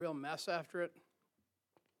real mess after it.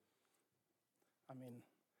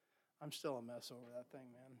 I'm still a mess over that thing,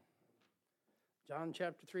 man. John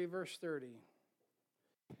chapter 3, verse 30.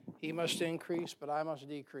 He must increase, but I must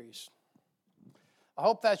decrease. I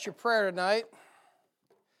hope that's your prayer tonight.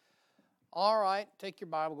 All right, take your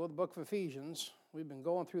Bible, go to the book of Ephesians. We've been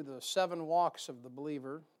going through the 7 walks of the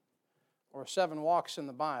believer, or 7 walks in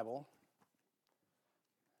the Bible.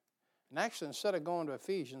 And actually, instead of going to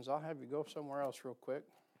Ephesians, I'll have you go somewhere else real quick.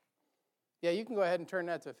 Yeah, you can go ahead and turn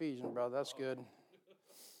that to Ephesians, brother. That's good.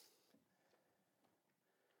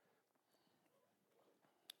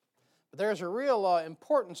 But there's a real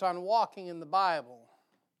importance on walking in the Bible.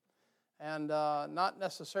 And not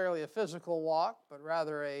necessarily a physical walk, but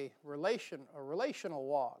rather a relational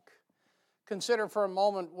walk. Consider for a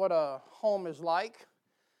moment what a home is like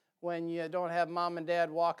when you don't have mom and dad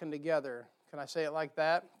walking together. Can I say it like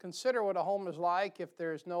that? Consider what a home is like if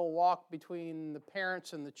there's no walk between the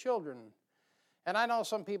parents and the children. And I know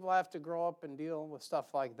some people have to grow up and deal with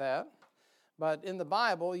stuff like that. But in the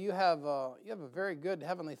Bible, you have a very good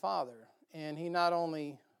Heavenly Father. And He not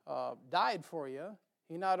only died for you,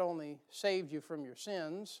 He not only saved you from your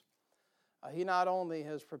sins, He not only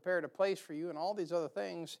has prepared a place for you and all these other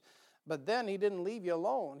things, but then He didn't leave you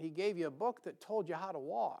alone. He gave you a book that told you how to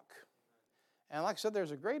walk. And like I said,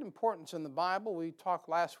 there's a great importance in the Bible. We talked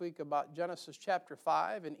last week about Genesis chapter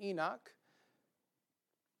 5 and Enoch.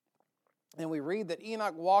 And we read that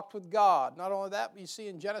Enoch walked with God. Not only that, but you see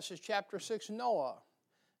in Genesis chapter 6, Noah.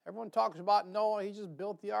 Everyone talks about Noah. He just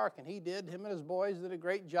built the ark, and he did. Him and his boys did a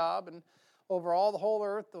great job. And over all the whole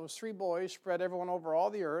earth, those 3 boys spread everyone over all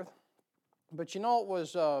the earth. But you know it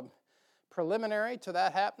was preliminary to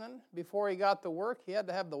that happening. Before he got the work, he had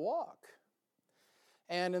to have the walk.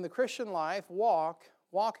 And in the Christian life,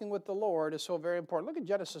 walking with the Lord is so very important. Look at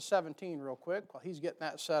Genesis 17 real quick while he's getting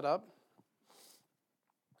that set up.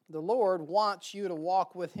 The Lord wants you to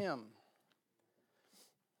walk with Him.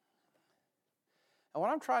 And what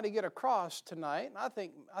I'm trying to get across tonight, and I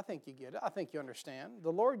think you get it, I think you understand,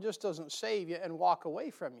 the Lord just doesn't save you and walk away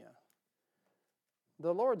from you.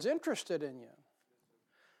 The Lord's interested in you.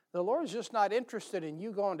 The Lord's just not interested in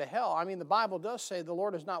you going to hell. I mean, the Bible does say the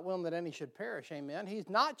Lord is not willing that any should perish, amen? He's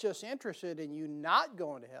not just interested in you not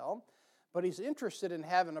going to hell, but He's interested in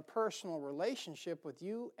having a personal relationship with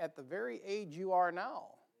you at the very age you are now.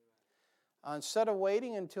 Instead of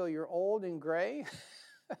waiting until you're old and gray,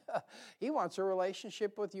 He wants a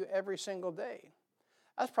relationship with you every single day.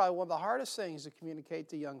 That's probably one of the hardest things to communicate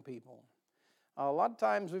to young people. A lot of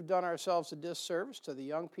times we've done ourselves a disservice to the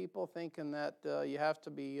young people thinking that you have to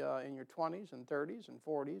be in your 20s and 30s and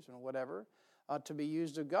 40s and whatever to be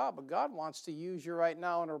used of God. But God wants to use you right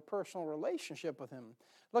now in a personal relationship with Him.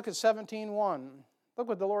 Look at 17:1. Look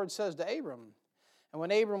what the Lord says to Abram. And when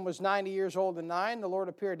Abram was 90 years old and 9, the Lord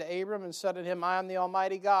appeared to Abram and said to him, I am the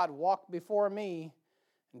Almighty God. Walk before me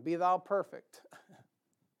and be thou perfect.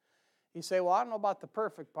 You say, well, I don't know about the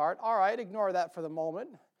perfect part. All right, ignore that for the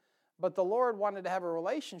moment. But the Lord wanted to have a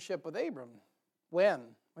relationship with Abram. When?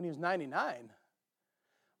 When he was 99.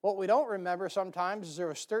 What we don't remember sometimes is there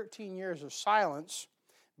was 13 years of silence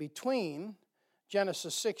between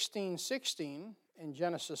Genesis 16:16 and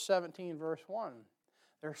Genesis 17, verse 1.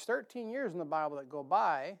 There's 13 years in the Bible that go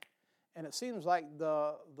by, and it seems like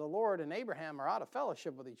the Lord and Abraham are out of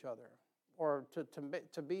fellowship with each other. Or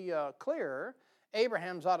to be clearer,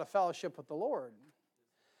 Abraham's out of fellowship with the Lord.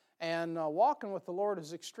 And walking with the Lord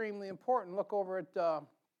is extremely important. Look over at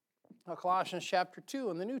Colossians chapter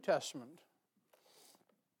 2 in the New Testament.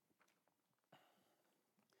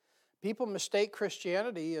 People mistake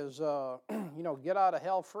Christianity as, get out of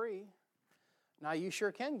hell free. Now, you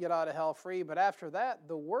sure can get out of hell free, but after that,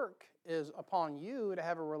 the work is upon you to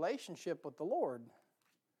have a relationship with the Lord.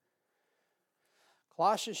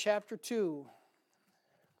 Colossians chapter 2.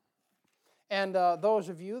 And those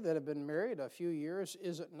of you that have been married a few years,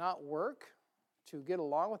 is it not work to get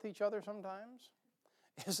along with each other sometimes?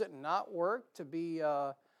 Is it not work to be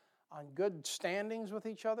on good standings with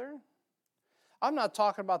each other? I'm not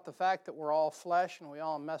talking about the fact that we're all flesh and we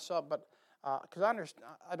all mess up, but because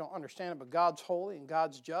I don't understand it, but God's holy and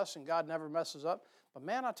God's just and God never messes up. But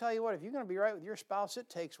man, I'll tell you what, if you're going to be right with your spouse, it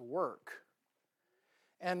takes work.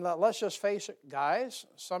 And let's just face it, guys,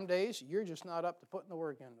 some days you're just not up to putting the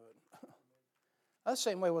work into it. That's the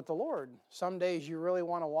same way with the Lord. Some days you really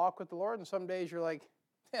want to walk with the Lord, and some days you're like,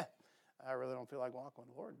 I really don't feel like walking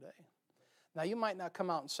with the Lord today. Now, you might not come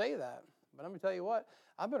out and say that, but let me tell you what,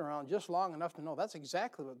 I've been around just long enough to know that's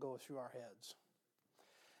exactly what goes through our heads.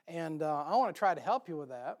 And I want to try to help you with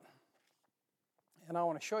that. And I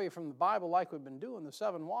want to show you from the Bible, like we've been doing, the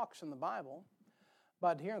 7 walks in the Bible.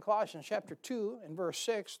 But here in Colossians chapter 2 and verse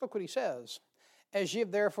 6, look what he says. As ye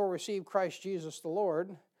have therefore received Christ Jesus the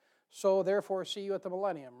Lord, so therefore see you at the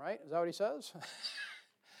millennium, right? Is that what he says?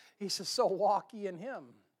 He says, so walk ye in him.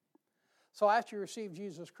 So after you receive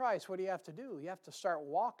Jesus Christ, what do you have to do? You have to start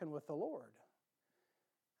walking with the Lord.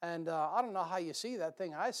 And I don't know how you see that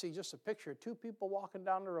thing. I see just a picture of two people walking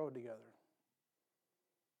down the road together.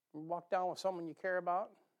 You walk down with someone you care about,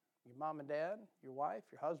 your mom and dad, your wife,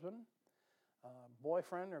 your husband,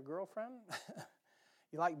 boyfriend or girlfriend.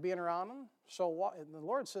 You like being around them. And the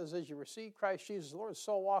Lord says, as you receive Christ Jesus the Lord,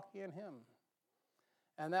 so walk ye in him.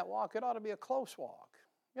 And that walk, it ought to be a close walk.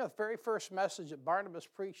 You know, the very first message that Barnabas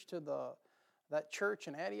preached to that church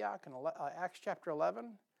in Antioch in Acts chapter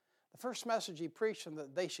 11, the first message he preached them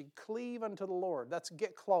that they should cleave unto the Lord. That's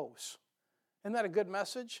get close. Isn't that a good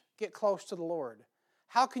message? Get close to the Lord.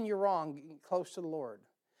 How can you wrong getting close to the Lord?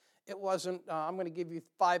 It wasn't, I'm going to give you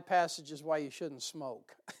 5 passages why you shouldn't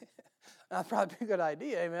smoke. That's probably a good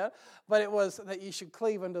idea, amen? But it was that you should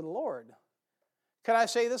cleave unto the Lord. Can I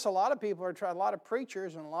say this? A lot of people are trying, a lot of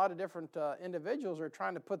preachers and a lot of different individuals are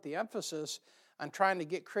trying to put the emphasis on trying to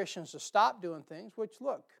get Christians to stop doing things, which,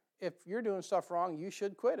 look, if you're doing stuff wrong, you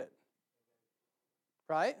should quit it.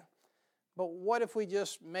 Right? But what if we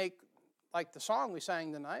just make, like the song we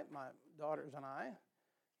sang tonight, my daughters and I,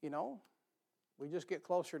 we just get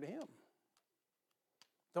closer to him.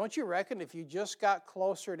 Don't you reckon if you just got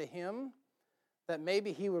closer to him, that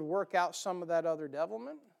maybe he would work out some of that other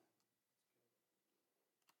devilment?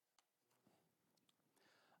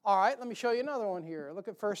 All right, let me show you another one here. Look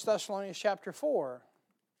at 1 Thessalonians chapter 4.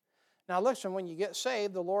 Now listen, when you get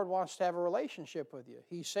saved, the Lord wants to have a relationship with you.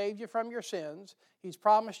 He saved you from your sins. He's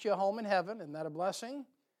promised you a home in heaven. Isn't that a blessing?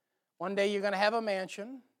 One day you're going to have a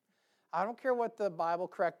mansion. I don't care what the Bible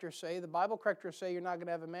correctors say. The Bible correctors say you're not going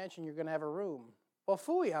to have a mansion, you're going to have a room. Well,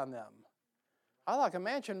 phooey on them. I like a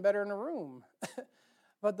mansion better than a room.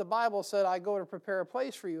 But the Bible said, I go to prepare a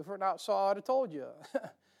place for you. If not so, I would have told you.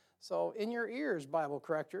 So in your ears, Bible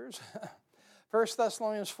correctors. 1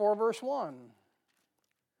 Thessalonians 4, verse 1.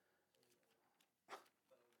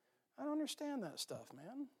 I don't understand that stuff,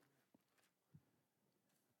 man.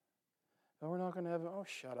 Oh, we're not going to have,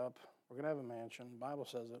 shut up. We're going to have a mansion. The Bible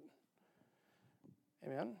says it.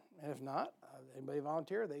 Amen. And if not, anybody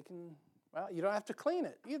volunteer, they can, you don't have to clean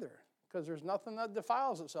it either, because there's nothing that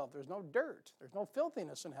defiles itself. There's no dirt. There's no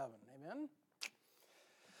filthiness in heaven. Amen.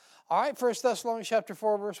 All right, 1 Thessalonians chapter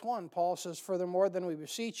 4, verse 1, Paul says, furthermore, then we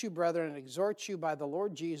beseech you, brethren, and exhort you by the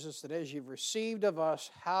Lord Jesus, that as you've received of us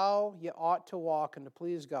how you ought to walk and to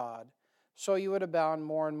please God, so you would abound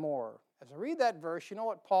more and more. As I read that verse, you know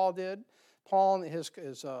what Paul did? Paul and his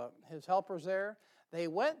helpers there, they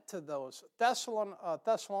went to those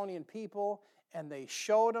Thessalonian people, and they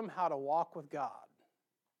showed them how to walk with God.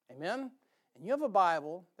 Amen? And you have a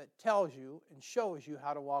Bible that tells you and shows you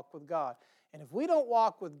how to walk with God. And if we don't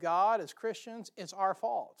walk with God as Christians, it's our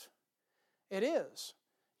fault. It is.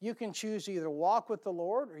 You can choose to either walk with the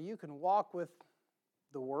Lord or you can walk with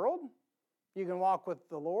the world. You can walk with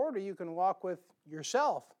the Lord or you can walk with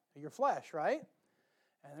yourself, your flesh, right?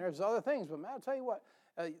 And there's other things. But man, I'll tell you what,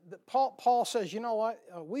 Paul says, you know what?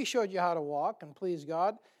 We showed you how to walk and please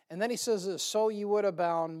God. And then he says this, so you would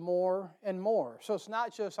abound more and more. So it's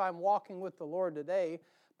not just I'm walking with the Lord today.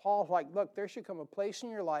 Paul's like, look, there should come a place in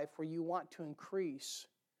your life where you want to increase.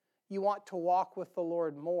 You want to walk with the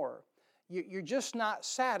Lord more. You're just not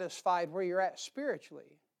satisfied where you're at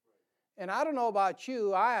spiritually. And I don't know about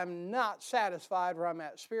you, I am not satisfied where I'm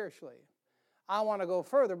at spiritually. I want to go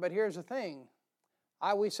further, but here's the thing.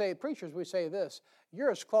 Preachers, we say this, you're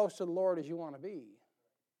as close to the Lord as you want to be.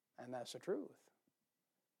 And that's the truth.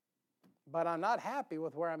 But I'm not happy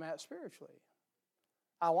with where I'm at spiritually.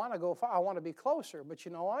 I want to go far. I want to be closer. But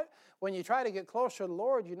you know what? When you try to get closer to the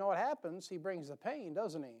Lord, you know what happens? He brings the pain,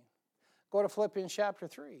 doesn't he? Go to Philippians chapter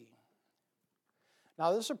 3.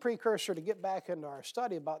 Now, this is a precursor to get back into our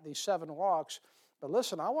study about these 7 walks. But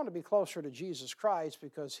listen, I want to be closer to Jesus Christ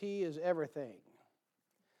because he is everything.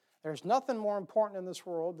 There's nothing more important in this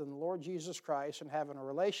world than the Lord Jesus Christ and having a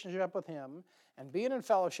relationship with him and being in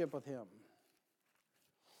fellowship with him.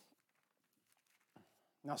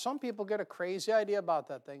 Now, some people get a crazy idea about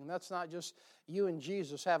that thing. That's not just you and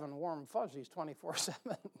Jesus having warm fuzzies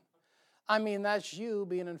 24/7. I mean, that's you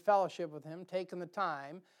being in fellowship with him, taking the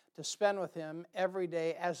time to spend with him every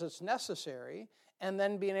day as it's necessary, and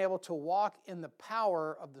then being able to walk in the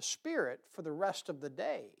power of the Spirit for the rest of the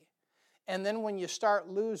day. And then when you start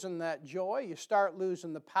losing that joy, you start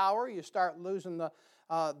losing the power, you start losing the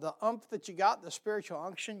umph that you got, the spiritual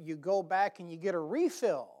unction, you go back and you get a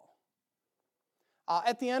refill.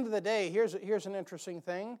 At the end of the day, here's an interesting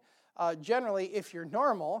thing. generally, if you're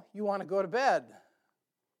normal, you want to go to bed,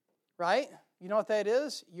 right? You know what that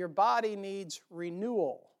is? Your body needs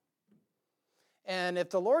renewal. And if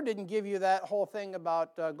the Lord didn't give you that whole thing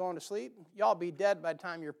about going to sleep, y'all be dead by the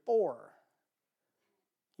time you're 4.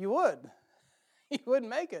 You would. You wouldn't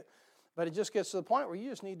make it. But it just gets to the point where you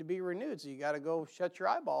just need to be renewed. So you got to go shut your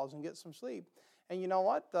eyeballs and get some sleep. And you know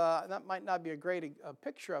what? That might not be a great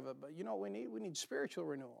picture of it, but you know what we need? We need spiritual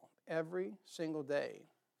renewal every single day.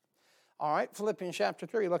 All right, Philippians chapter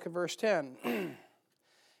 3, look at verse 10.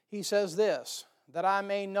 He says this, that I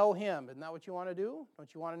may know him. Isn't that what you want to do?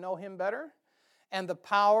 Don't you want to know him better? And the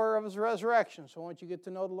power of his resurrection. So once you get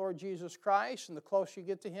to know the Lord Jesus Christ, and the closer you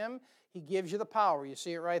get to him, he gives you the power. You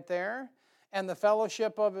see it right there? And the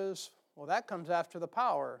fellowship of his, well, that comes after the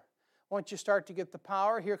power. Once you start to get the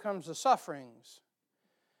power, here comes the sufferings.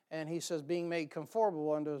 And he says, being made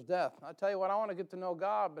conformable unto his death. I tell you what, I want to get to know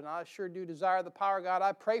God, but I sure do desire the power of God.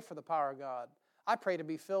 I pray for the power of God. I pray to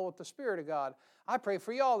be filled with the Spirit of God. I pray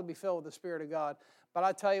for y'all to be filled with the Spirit of God. But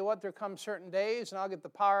I tell you what, there come certain days, and I'll get the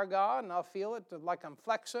power of God, and I'll feel it like I'm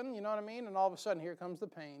flexing, you know what I mean? And all of a sudden, here comes the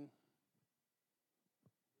pain.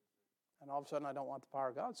 And all of a sudden, I don't want the power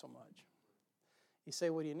of God so much. You say,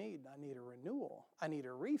 what do you need? I need a renewal. I need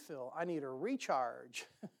a refill. I need a recharge.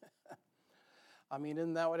 I mean,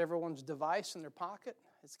 isn't that what everyone's device in their pocket?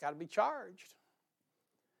 It's got to be charged.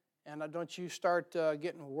 And don't you start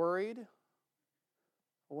getting worried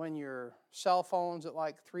when your cell phone's at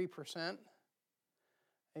like 3%?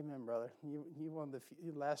 Amen, brother. You one of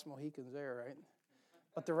the last Mohicans there, right?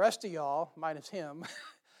 But the rest of y'all, minus him,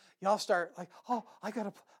 y'all start like, oh, I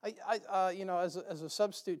got to, you know, as a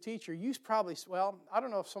substitute teacher, you probably, well, I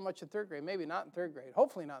don't know if so much in 3rd grade, maybe not in 3rd grade,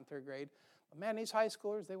 hopefully not in 3rd grade. But man, these high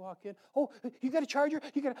schoolers, they walk in, oh, you got a charger?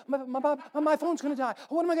 You got my phone's going to die.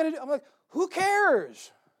 Oh, what am I going to do? I'm like, who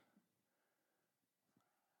cares?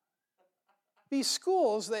 These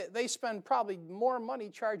schools, they spend probably more money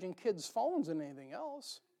charging kids' phones than anything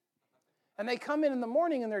else. And they come in the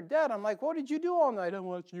morning and they're dead. I'm like, what did you do all night? I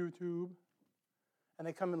watched YouTube. And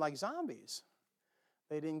they come in like zombies.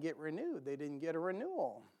 They didn't get renewed. They didn't get a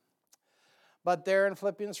renewal. But there in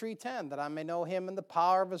Philippians 3:10, that I may know him in the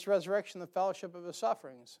power of his resurrection, the fellowship of his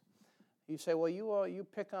sufferings. You say, well, you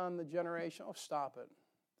pick on the generation. Oh, stop it.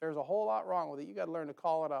 There's a whole lot wrong with it. You got to learn to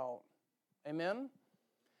call it out. Amen?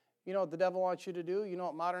 You know what the devil wants you to do? You know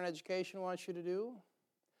what modern education wants you to do?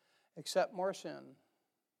 Accept more sin.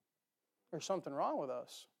 There's something wrong with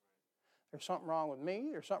us. There's something wrong with me.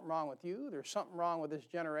 There's something wrong with you. There's something wrong with this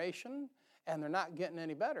generation, and they're not getting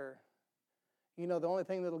any better. You know the only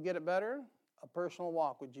thing that'll get it better? A personal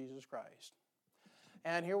walk with Jesus Christ.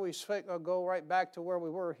 And here we go right back to where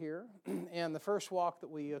we were here. And the first walk that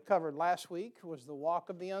we covered last week was the walk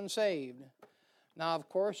of the unsaved. Now, of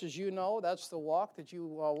course, as you know, that's the walk that you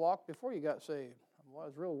walked before you got saved. I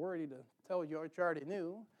was real worried to tell you what you already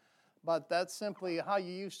knew, but that's simply how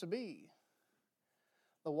you used to be.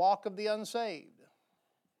 The walk of the unsaved.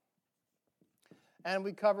 And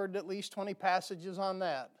we covered at least 20 passages on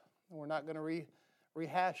that. We're not going to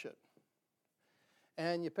rehash it.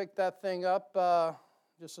 And you pick that thing up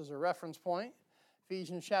just as a reference point,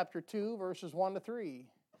 Ephesians chapter 2, verses 1 to 3.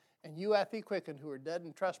 And you hath he quickened who are dead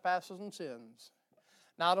in trespasses and sins.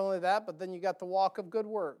 Not only that, but then you got the walk of good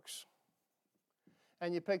works.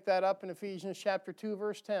 And you pick that up in Ephesians chapter 2,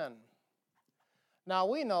 verse 10. Now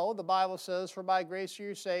we know, the Bible says, for by grace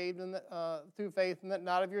you're saved and through faith, and that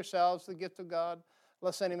not of yourselves, the gift of God,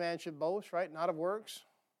 lest any man should boast, right? Not of works.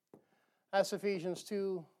 That's Ephesians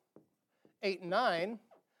 2, 8 and 9.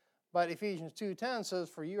 But Ephesians 2:10 says,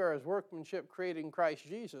 for you are his workmanship created in Christ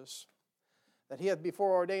Jesus, that he hath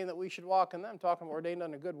before ordained that we should walk in them, talking about ordained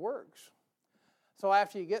unto good works. So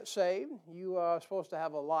after you get saved, you are supposed to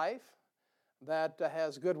have a life that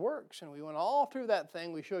has good works. And we went all through that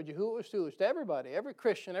thing. We showed you who it was to. It's to everybody. Every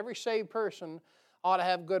Christian, every saved person ought to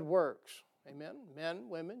have good works. Amen? Men,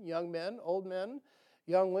 women, young men, old men,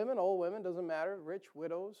 young women, old women, doesn't matter. Rich,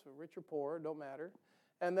 widows, rich or poor, don't matter.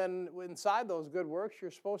 And then inside those good works,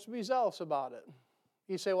 you're supposed to be zealous about it.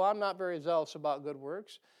 You say, well, I'm not very zealous about good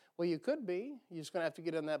works. Well, you could be. You're just going to have to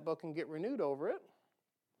get in that book and get renewed over it.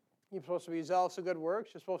 You're supposed to be zealous of good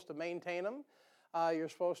works. You're supposed to maintain them. You're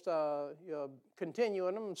supposed to continue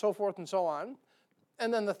in them, and so forth and so on.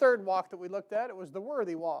 And then the third walk that we looked at, it was the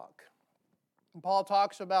worthy walk. And Paul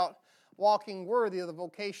talks about walking worthy of the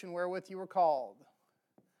vocation wherewith you were called.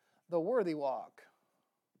 The worthy walk.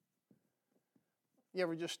 You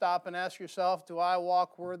ever just stop and ask yourself, do I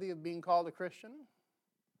walk worthy of being called a Christian?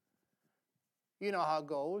 You know how it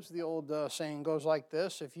goes. The old saying goes like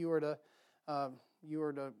this: if you were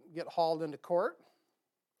to get hauled into court,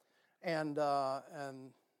 and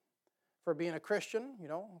for being a Christian,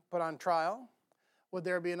 put on trial, would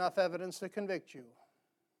there be enough evidence to convict you?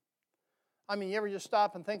 I mean, you ever just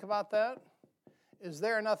stop and think about that? Is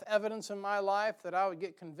there enough evidence in my life that I would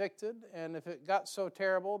get convicted, and if it got so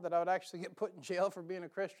terrible that I would actually get put in jail for being a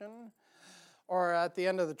Christian? Or at the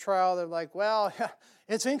end of the trial, they're like, well,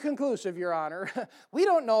 it's inconclusive, Your Honor. We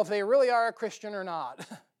don't know if they really are a Christian or not.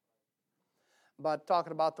 But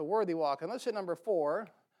talking about the worthy walk, and let's hit number 4.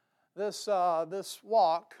 This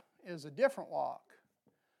walk is a different walk.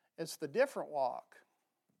 It's the different walk.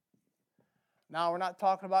 Now, we're not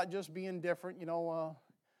talking about just being different.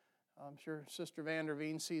 I'm sure Sister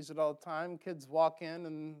Vanderveen sees it all the time. Kids walk in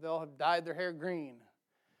and they'll have dyed their hair green.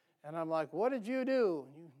 And I'm like, what did you do?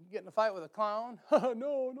 You get in a fight with a clown?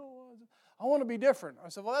 No. I want to be different. I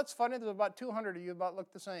said, well, that's funny. There's about 200 of you about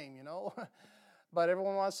look the same, But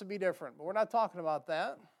everyone wants to be different. But we're not talking about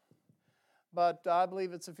that. But I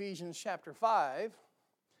believe it's Ephesians chapter 5.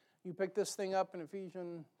 You pick this thing up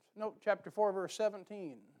in chapter 4, verse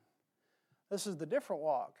 17. This is the different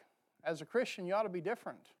walk. As a Christian, you ought to be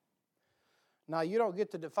different. Now, you don't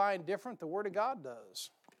get to define different. The Word of God does.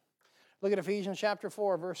 Look at Ephesians chapter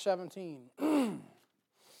 4, verse 17.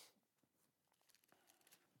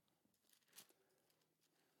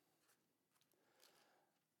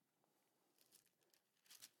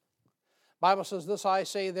 Bible says, this I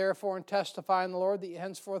say therefore and testify in the Lord, that you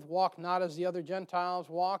henceforth walk not as the other Gentiles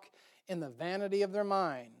walk, in the vanity of their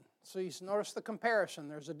mind. So you notice the comparison.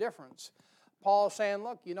 There's a difference. Paul's saying,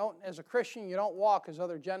 look, as a Christian, you don't walk as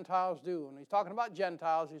other Gentiles do. And he's talking about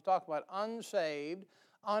Gentiles. He's talking about unsaved,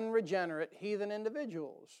 unregenerate, heathen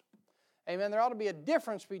individuals. Amen. There ought to be a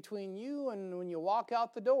difference between you and when you walk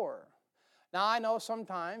out the door. Now, I know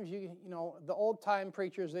sometimes, the old-time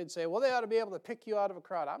preachers, they'd say, well, they ought to be able to pick you out of a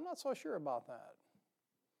crowd. I'm not so sure about that.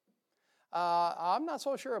 I'm not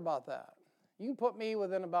so sure about that. You can put me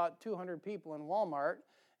within about 200 people in Walmart,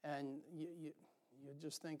 and you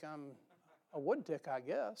just think I'm a wood tick, I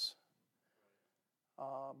guess.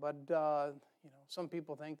 But some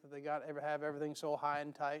people think that they got to have everything so high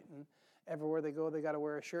and tight, and everywhere they go, they got to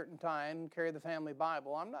wear a shirt and tie and carry the family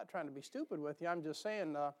Bible. I'm not trying to be stupid with you. I'm just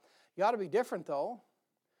saying you ought to be different, though.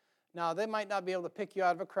 Now, they might not be able to pick you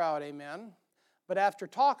out of a crowd, amen. But after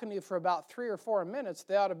talking to you for about 3 or 4 minutes,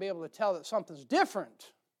 they ought to be able to tell that something's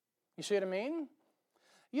different. You see what I mean?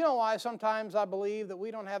 You know why sometimes I believe that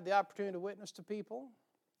we don't have the opportunity to witness to people?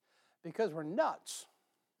 Because we're nuts.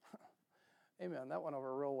 Amen. That went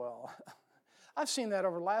over real well. I've seen that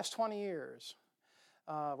over the last 20 years.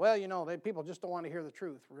 People just don't want to hear the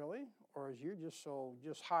truth, really? Or is you're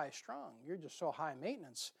just high-strung? You're just so high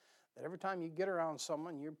maintenance that every time you get around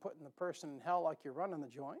someone, you're putting the person in hell like you're running the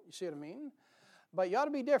joint. You see what I mean? But you ought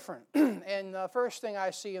to be different. And the first thing I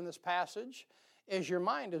see in this passage is your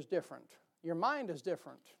mind is different. Your mind is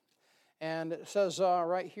different. And it says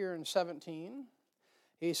right here in 17,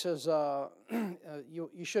 he says,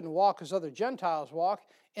 you shouldn't walk as other Gentiles walk,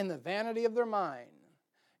 in the vanity of their mind.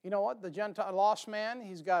 You know what? The Gentile lost man,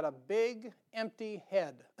 he's got a big, empty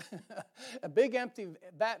head. A big, empty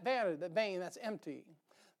vanity, the vein that's empty.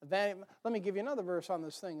 Let me give you another verse on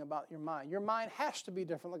this thing about your mind. Your mind has to be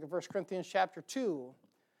different. Look at 1 Corinthians chapter 2.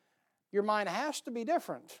 Your mind has to be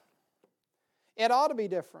different. It ought to be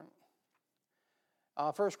different.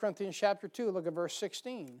 1 Corinthians chapter 2, look at verse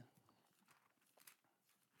 16.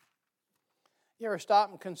 You ever stop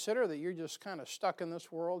and consider that you're just kind of stuck in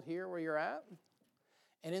this world here where you're at?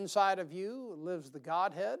 And inside of you lives the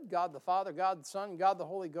Godhead, God the Father, God the Son, God the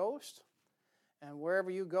Holy Ghost. And wherever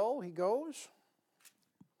you go, He goes.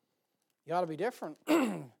 You ought to be different.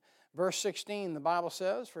 Verse 16, the Bible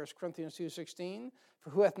says, 1 Corinthians 2:16, for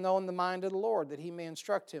who hath known the mind of the Lord, that He may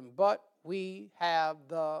instruct him? But we have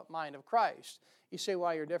the mind of Christ. You say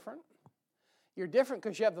why you're different? You're different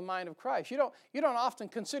because you have the mind of Christ. You don't often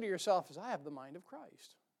consider yourself as, I have the mind of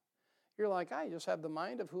Christ. You're like, I just have the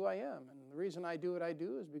mind of who I am. And the reason I do what I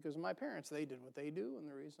do is because of my parents. They did what they do. And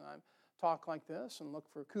the reason I talk like this and look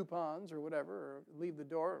for coupons or whatever, or leave the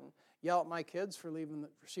door and yell at my kids for leaving,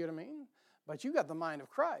 see what I mean? But you got the mind of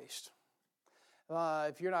Christ.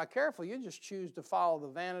 If you're not careful, you just choose to follow the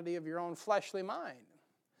vanity of your own fleshly mind.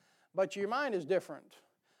 But your mind is different.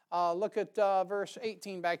 Look at verse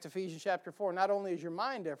 18 back to Ephesians chapter 4. Not only is your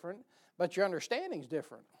mind different, but your understanding is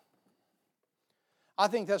different. I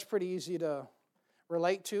think that's pretty easy to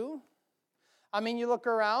relate to. I mean, you look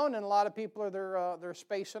around and a lot of people they're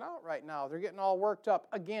spacing out right now. They're getting all worked up.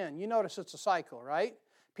 Again, you notice it's a cycle, right?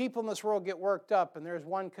 People in this world get worked up, and there's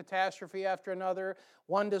one catastrophe after another,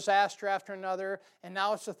 one disaster after another, and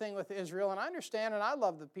now it's the thing with Israel. And I understand, and I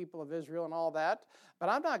love the people of Israel and all that, but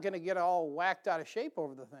I'm not going to get all whacked out of shape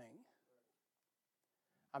over the thing.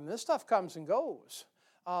 I mean, this stuff comes and goes.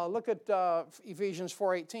 Look at Ephesians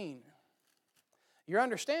 4:18. Your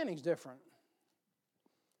understanding's different.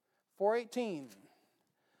 4:18.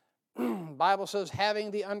 Bible says,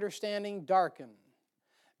 having the understanding darkened,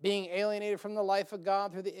 being alienated from the life of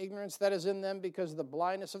God through the ignorance that is in them because of the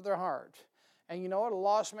blindness of their heart. And you know what? A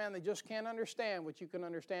lost man, they just can't understand what you can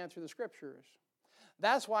understand through the Scriptures.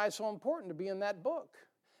 That's why it's so important to be in that book.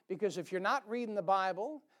 Because if you're not reading the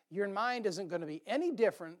Bible, your mind isn't going to be any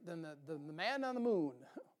different than the man on the moon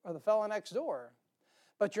or the fellow next door.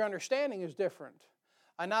 But your understanding is different.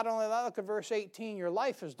 And not only that, look at verse 18, your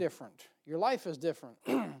life is different. Your life is different.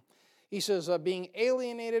 He says, being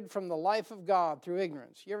alienated from the life of God through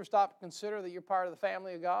ignorance. You ever stop to consider that you're part of the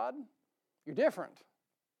family of God? You're different.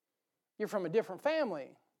 You're from a different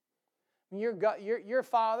family. Your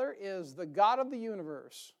Father is the God of the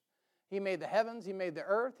universe. He made the heavens, He made the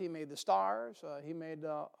earth, He made the stars, He made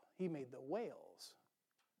the whales.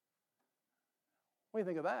 What do you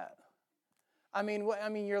think of that? I mean,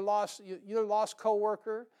 your lost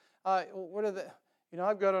coworker. What are the?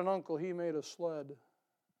 I've got an uncle. He made a sled.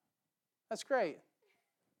 That's great.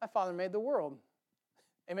 My father made the world.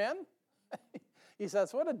 Amen? He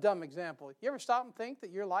says, what a dumb example. You ever stop and think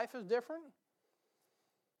that your life is different?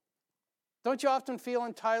 Don't you often feel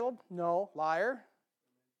entitled? No, liar.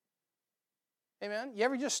 Amen? You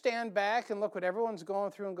ever just stand back and look what everyone's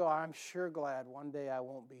going through and go, I'm sure glad one day I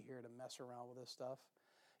won't be here to mess around with this stuff?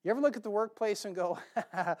 You ever look at the workplace and go,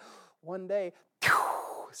 one day,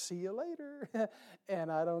 see you later, and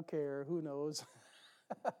I don't care, who knows?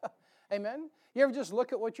 Amen? You ever just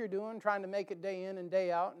look at what you're doing, trying to make it day in and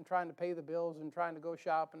day out, and trying to pay the bills, and trying to go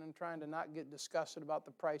shopping, and trying to not get disgusted about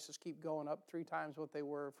the prices keep going up 3 times what they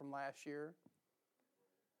were from last year?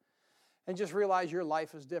 And just realize your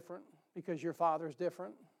life is different because your Father's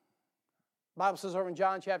different. The Bible says over in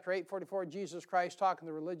John chapter 8:44, Jesus Christ talking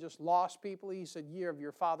to the religious lost people, He said, ye are of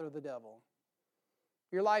your father the devil.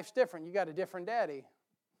 Your life's different. You got a different daddy.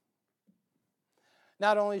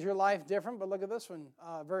 Not only is your life different, but look at this one,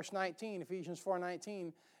 verse 19, Ephesians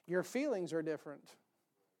 4:19. Your feelings are different.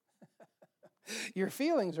 Your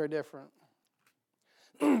feelings are different.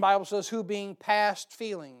 The Bible says, who being past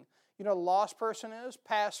feeling. You know what a lost person is?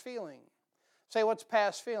 Past feeling. Say, what's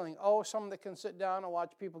past feeling? Oh, someone that can sit down and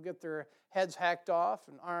watch people get their heads hacked off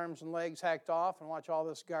and arms and legs hacked off and watch all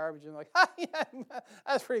this garbage and like, yeah,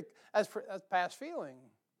 that's past feeling.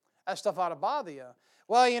 That stuff ought to bother you.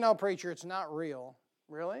 Well, preacher, it's not real.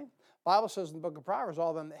 Really? The Bible says in the book of Proverbs,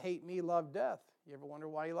 all them that hate me love death. You ever wonder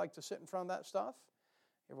why you like to sit in front of that stuff?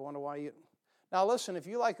 You ever wonder why you... Now listen, if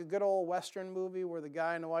you like a good old Western movie where the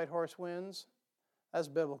guy in the white horse wins, that's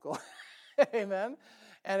biblical. Amen?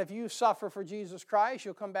 And if you suffer for Jesus Christ,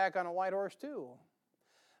 you'll come back on a white horse too.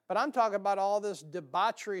 But I'm talking about all this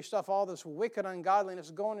debauchery stuff, all this wicked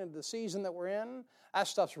ungodliness going into the season that we're in. That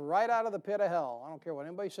stuff's right out of the pit of hell. I don't care what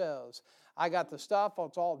anybody says. I got the stuff,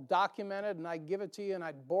 it's all documented, and I'd give it to you, and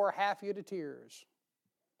I'd bore half of you to tears.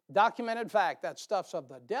 Documented fact, that stuff's of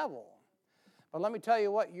the devil. But let me tell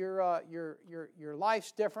you what, your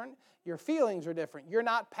life's different. Your feelings are different. You're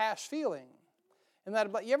not past feeling. And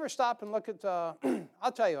that, but you ever stop and look at,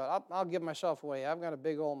 I'll tell you what, I'll give myself away. I've got a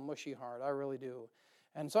big old mushy heart. I really do.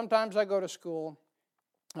 And sometimes I go to school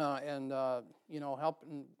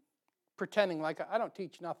helping, pretending like I don't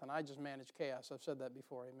teach nothing. I just manage chaos. I've said that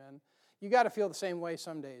before, amen. You got to feel the same way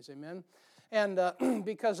some days, amen. And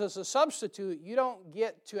because as a substitute, you don't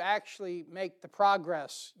get to actually make the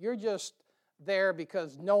progress. You're just there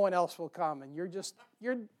because no one else will come, and you're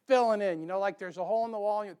filling in. Like there's a hole in the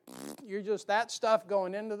wall, and you're just that stuff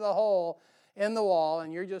going into the hole in the wall,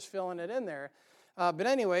 and you're just filling it in there. But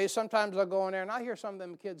anyway, sometimes I'll go in there, and I hear some of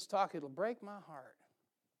them kids talk. It'll break my heart.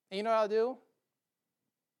 And you know what I'll do?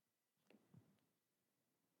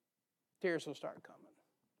 Tears will start coming.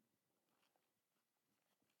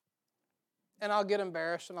 And I'll get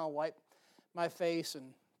embarrassed, and I'll wipe my face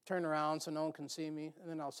and turn around so no one can see me.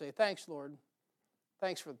 And then I'll say, thanks, Lord.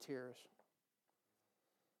 Thanks for the tears.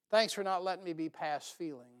 Thanks for not letting me be past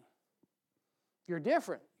feeling. You're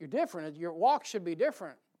different. You're different. Your walk should be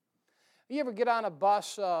different. You ever get on a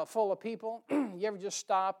bus full of people? You ever just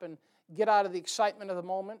stop and get out of the excitement of the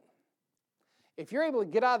moment? If you're able to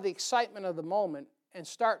get out of the excitement of the moment and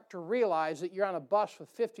start to realize that you're on a bus with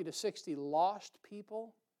 50 to 60 lost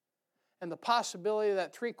people, and the possibility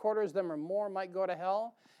that 3/4 of them or more might go to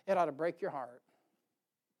hell, it ought to break your heart.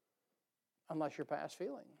 Unless you're past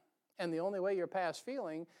feeling. And the only way you're past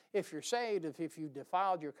feeling, if you're saved, if you've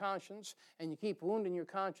defiled your conscience and you keep wounding your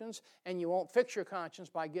conscience, and you won't fix your conscience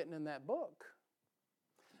by getting in that book.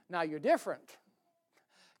 Now you're different.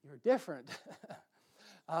 You're different.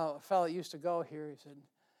 A fellow used to go here, he said,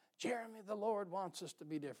 Jeremy, the Lord wants us to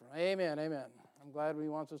be different. Amen, amen. I'm glad He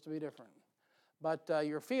wants us to be different. But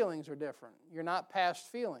your feelings are different. You're not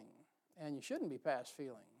past feeling, and you shouldn't be past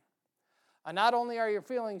feeling. Not only are your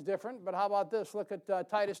feelings different, but how about this? Look at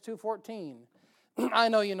Titus 2:14. I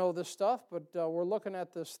know you know this stuff, but we're looking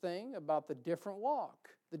at this thing about the different walk.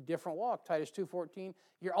 The different walk, Titus 2:14.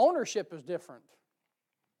 Your ownership is different.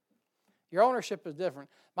 Your ownership is different.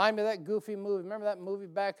 Remind me of that goofy movie. Remember that movie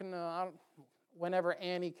back in whenever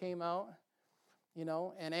Annie came out? You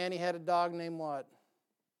know, and Annie had a dog named what?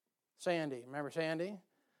 Sandy. Remember Sandy?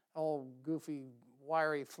 Old goofy,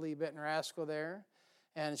 wiry, flea-bitten rascal there.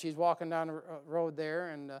 And she's walking down the road there,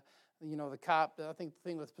 and the cop, I think the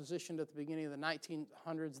thing was positioned at the beginning of the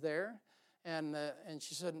 1900s there. And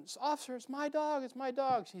she said, "Officer, it's my dog, it's my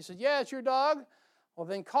dog." He said, "Yeah, it's your dog? Well,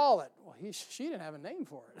 then call it." Well, she didn't have a name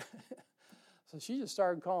for it. So she just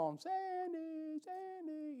started calling, "Sandy,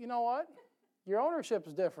 Sandy." You know what? Your ownership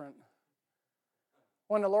is different.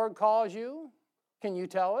 When the Lord calls you, can you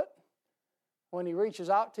tell it? When He reaches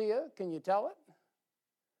out to you, can you tell it?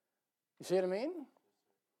 You see what I mean?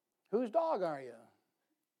 Whose dog are you?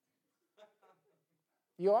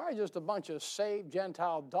 You are just a bunch of saved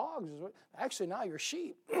Gentile dogs. Actually, now you're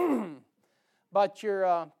sheep. But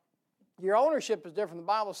your ownership is different. The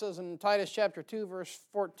Bible says in Titus chapter 2, verse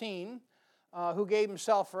 14, who gave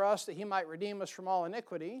Himself for us that He might redeem us from all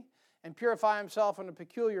iniquity and purify Himself in a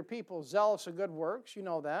peculiar people, zealous of good works. You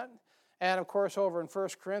know that. And, of course, over in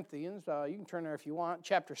 1 Corinthians, you can turn there if you want,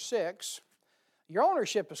 chapter 6, your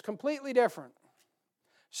ownership is completely different.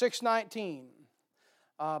 6:19.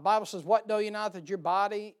 Bible says, "What know ye not, that your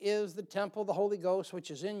body is the temple of the Holy Ghost, which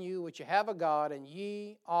is in you, which you have of God, and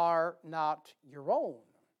ye are not your own."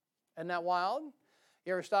 Isn't that wild?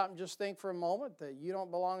 You ever stop and just think for a moment that you don't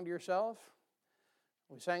belong to yourself?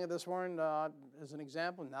 We sang it this morning as an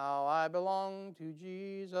example. Now I belong to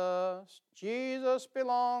Jesus. Jesus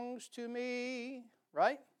belongs to me.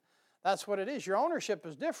 Right? That's what it is. Your ownership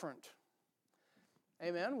is different.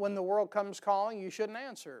 Amen. When the world comes calling, you shouldn't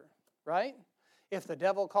answer. Right? If the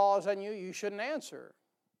devil calls on you, you shouldn't answer.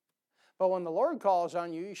 But when the Lord calls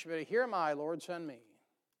on you, you should be, "Here am I, Lord, send me."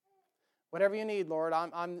 Whatever you need, Lord,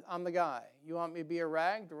 I'm the guy. You want me to be a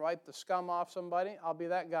rag to wipe the scum off somebody? I'll be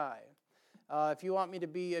that guy. If you want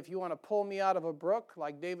to pull me out of a brook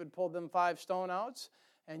like David pulled them 5 stone outs,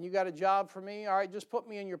 and you got a job for me, all right, just put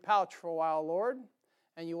me in your pouch for a while, Lord.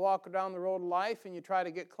 And you walk down the road of life, and you try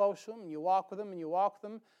to get close to Him, and you walk with Him, and you walk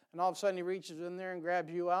with Him, and all of a sudden He reaches in there and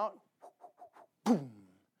grabs you out. Boom.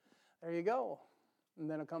 There you go.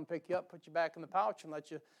 And then He'll come pick you up, put you back in the pouch, and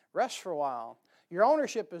let you rest for a while. Your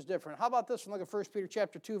ownership is different. How about this one? Look at 1 Peter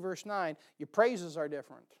chapter 2, verse 9. Your praises are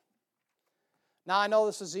different. Now, I know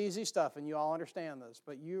this is easy stuff, and you all understand this,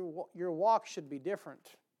 but your walk should be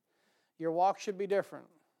different. Your walk should be different.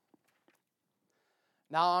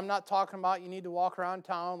 Now, I'm not talking about you need to walk around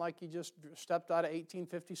town like you just stepped out of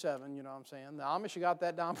 1857, you know what I'm saying? The Amish, you got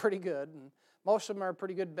that down pretty good, and most of them are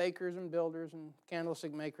pretty good bakers and builders and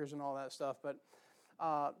candlestick makers and all that stuff, but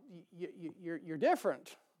you're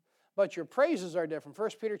different. But your praises are different. 1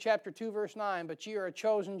 Peter chapter 2, verse 9, "But ye are a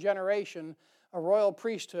chosen generation, a royal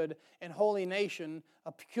priesthood, and holy nation,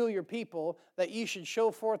 a peculiar people, that ye should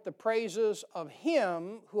show forth the praises of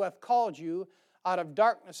Him who hath called you out of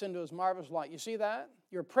darkness into His marvelous light." You see that?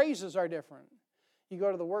 Your praises are different. You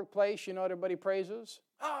go to the workplace, you know what everybody praises?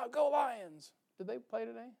 Go Lions! Did they play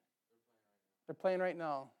today? They're playing right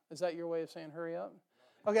now. Is that your way of saying hurry up?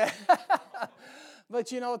 Okay.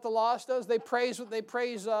 But you know what the lost does? They praise what they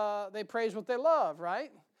love,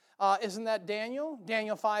 right? Isn't that Daniel?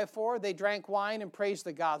 Daniel 5:4. "They drank wine and praised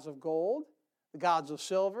the gods of gold, the gods of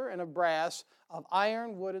silver and of brass, of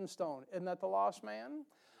iron, wood, and stone." Isn't that the lost man?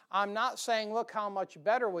 I'm not saying look how much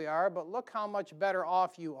better we are, but look how much better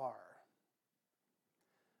off you are.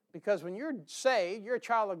 Because when you're saved, you're a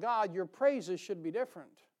child of God, your praises should be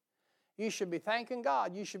different. You should be thanking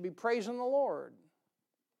God. You should be praising the Lord.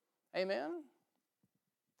 Amen?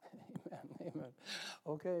 Amen.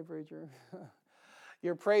 Okay, preacher.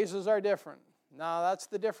 Your praises are different. Now, that's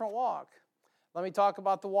the different walk. Let me talk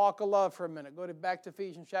about the walk of love for a minute. Go back to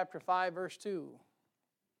Ephesians chapter 5, verse 2.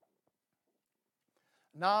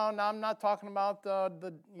 No, I'm not talking about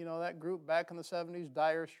that group back in the 70s,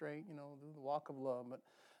 Dire Straits, the walk of love. But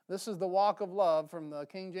this is the walk of love from the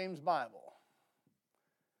King James Bible.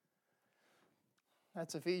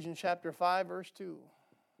 That's Ephesians chapter 5, verse 2.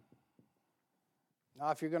 Now,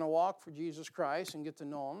 if you're going to walk for Jesus Christ and get to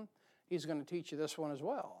know Him, He's going to teach you this one as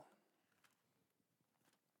well.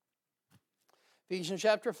 Ephesians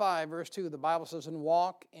chapter 5, verse 2, the Bible says, "And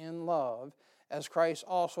walk in love, as Christ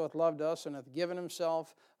also hath loved us, and hath given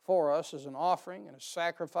Himself for us as an offering and a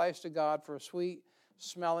sacrifice to God for a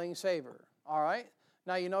sweet-smelling savor. All right?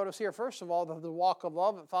 Now you notice here, first of all, the walk of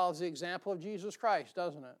love, it follows the example of Jesus Christ,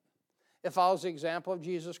 doesn't it? It follows the example of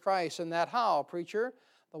Jesus Christ. And that how, preacher?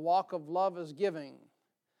 The walk of love is giving.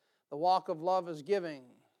 The walk of love is giving.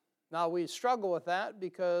 Now we struggle with that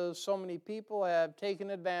because so many people have taken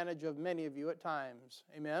advantage of many of you at times.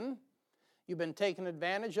 Amen? You've been taken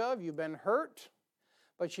advantage of. You've been hurt.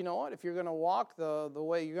 But you know what? If you're going to walk the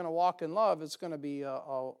way you're going to walk in love, it's going to be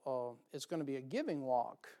a giving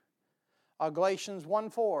walk. Galatians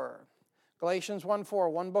 1:4. Galatians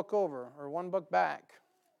 1:4, one book over, or one book back.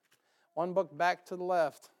 One book back to the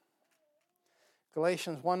left.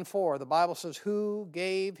 Galatians 1:4, the Bible says, who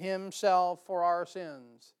gave himself for our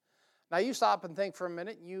sins. Now you stop and think for a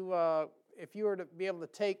minute. If you were to be able to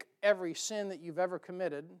take every sin that you've ever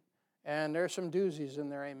committed, and there's some doozies in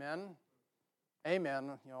there, amen?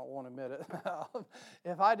 Amen. You know, I won't admit it.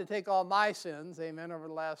 If I had to take all my sins, amen, over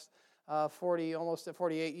the last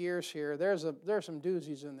 48 years here, there's some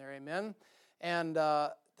doozies in there, amen? And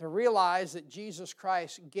to realize that Jesus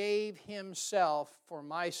Christ gave himself for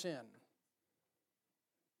my sin.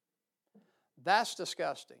 That's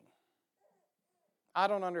disgusting. I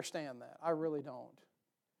don't understand that. I really don't.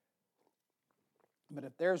 But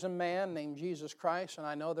if there's a man named Jesus Christ, and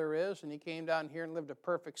I know there is, and he came down here and lived a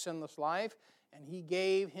perfect sinless life, and he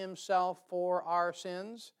gave himself for our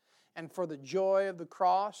sins and for the joy of the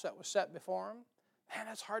cross that was set before him, man,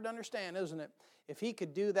 that's hard to understand, isn't it? If he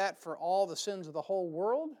could do that for all the sins of the whole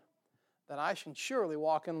world, then I can surely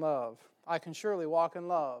walk in love. I can surely walk in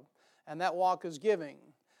love. And that walk is giving.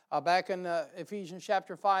 Back in Ephesians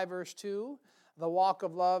chapter 5, verse 2, the walk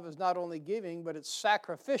of love is not only giving, but it's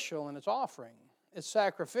sacrificial in its offering. It's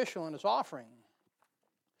sacrificial in its offering.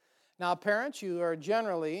 Now, parents, you are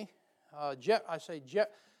generally,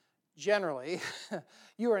 generally,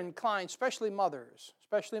 you are inclined, especially mothers.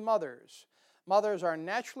 Mothers are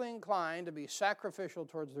naturally inclined to be sacrificial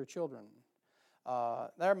towards their children.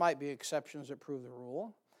 There might be exceptions that prove the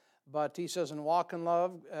rule. But he says, and walk in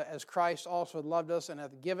love as Christ also loved us and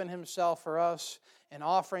hath given himself for us an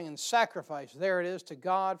offering and sacrifice. There it is, to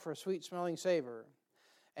God for a sweet-smelling savor.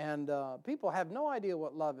 And people have no idea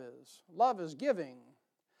what love is. Love is giving.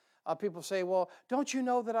 People say, well, don't you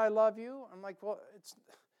know that I love you? I'm like, well,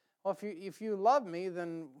 if you love me,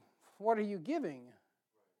 then what are you giving?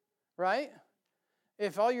 Right?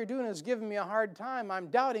 If all you're doing is giving me a hard time, I'm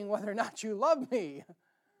doubting whether or not you love me.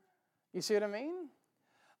 You see what I mean?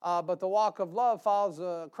 But the walk of love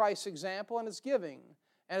follows Christ's example, and it's giving,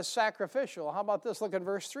 and it's sacrificial. How about this? Look at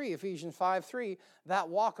verse 3, Ephesians 5:3. That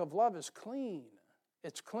walk of love is clean.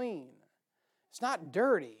 It's clean. It's not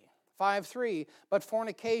dirty. 5:3, but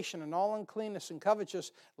fornication and all uncleanness and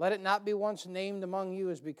covetousness, let it not be once named among you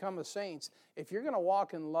as become the saints. If you're going to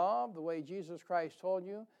walk in love the way Jesus Christ told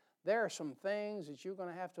you, there are some things that you're going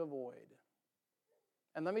to have to avoid.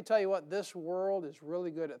 And let me tell you what, this world is really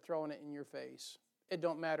good at throwing it in your face. It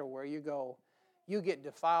don't matter where you go. You get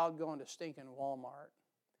defiled going to stinking Walmart.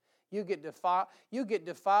 You get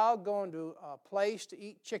defiled going to a place to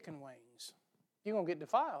eat chicken wings. You're going to get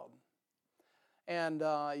defiled. And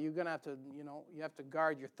you're going to have to, you have to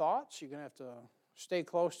guard your thoughts. You're going to have to stay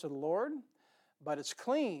close to the Lord. But it's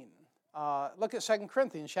clean. Look at 2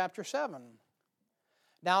 Corinthians chapter 7.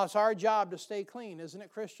 Now it's our job to stay clean, isn't it,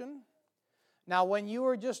 Christian? Now, when you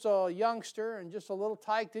were just a youngster and just a little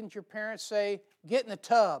tyke, didn't your parents say, get in the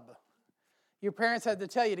tub? Your parents had to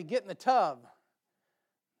tell you to get in the tub.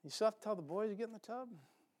 You still have to tell the boys to get in the tub?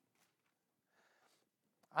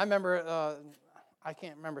 I remember, I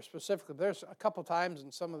can't remember specifically, but there's a couple times,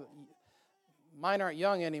 and mine aren't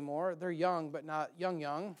young anymore. They're young, but not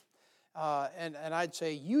young. And I'd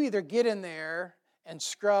say, you either get in there and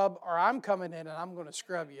scrub, or I'm coming in and I'm going to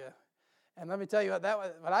scrub you. And let me tell you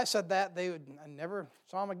when I said that, I never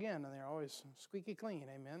saw them again, and they're always squeaky clean,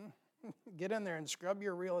 amen? Get in there and scrub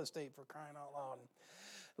your real estate, for crying out loud.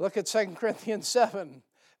 Look at 2 Corinthians 7,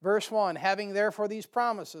 verse 1. Having therefore these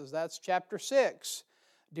promises, that's chapter 6.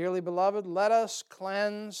 Dearly beloved, let us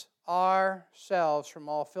cleanse ourselves from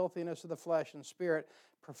all filthiness of the flesh and spirit,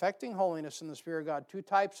 perfecting holiness in the Spirit of God. Two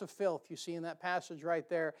types of filth you see in that passage right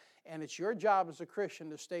there, and it's your job as a Christian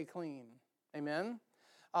to stay clean. Amen?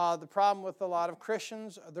 The problem with a lot of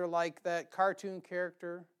Christians, they're like that cartoon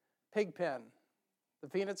character, Pigpen, the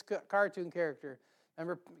Peanuts cartoon character.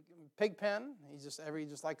 Remember Pigpen? He's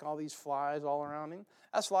just like all these flies all around him.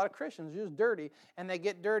 That's a lot of Christians. They're just dirty, and they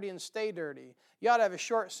get dirty and stay dirty. You ought to have a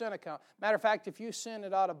short sin account. Matter of fact, if you sin,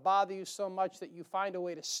 it ought to bother you so much that you find a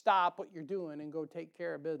way to stop what you're doing and go take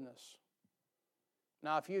care of business.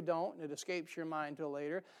 Now, if you don't, and it escapes your mind till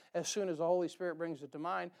later, as soon as the Holy Spirit brings it to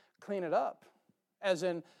mind, clean it up. As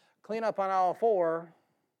in, clean up on aisle 4,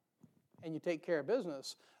 and you take care of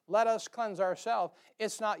business. Let us cleanse ourselves.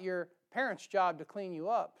 It's not your parents' job to clean you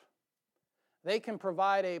up. They can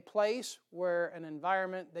provide a place where an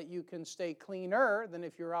environment that you can stay cleaner than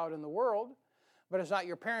if you're out in the world. But it's not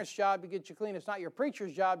your parents' job to get you clean. It's not your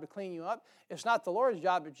preacher's job to clean you up. It's not the Lord's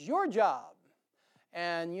job. It's your job.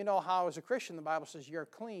 And you know how, as a Christian, the Bible says you're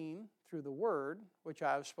clean through the word which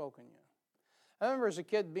I have spoken you. I remember as a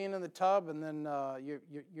kid being in the tub, and then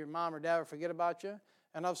your mom or dad would forget about you,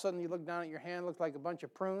 and all of a sudden you look down at your hand, it looked like a bunch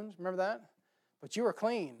of prunes. Remember that? But you were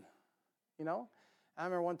clean, you know? I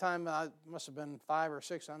remember one time, I must have been 5 or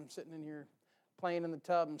 6, I'm sitting in here playing in the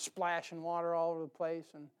tub and splashing water all over the place,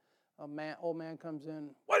 and old man comes in,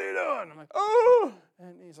 "What are you doing?" I'm like, "Oh!"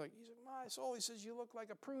 And he's like, "My soul," he says, "you look like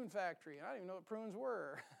a prune factory." And I didn't even know what prunes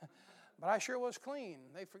were. But I sure was clean.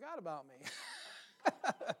 They forgot about me.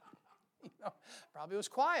 Probably was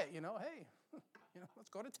quiet, hey, let's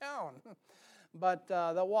go to town. But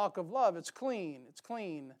the walk of love, it's clean. It's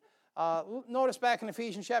clean. Notice back in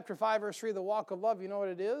Ephesians chapter 5, verse 3, the walk of love, you know what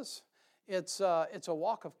it is? It's a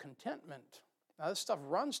walk of contentment. Now, this stuff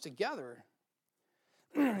runs together.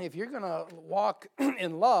 If you're going to walk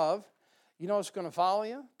in love, you know what's going to follow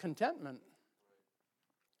you? Contentment.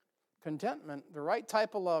 Contentment. The right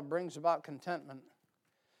type of love brings about contentment.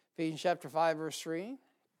 Ephesians chapter 5, verse 3.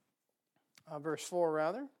 Verse 4,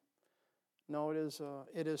 rather. No,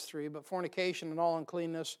 it is 3. But fornication and all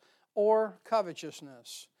uncleanness or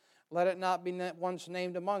covetousness, let it not be once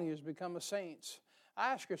named among you as become a saints.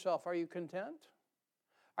 Ask yourself, are you content?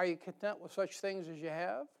 Are you content with such things as you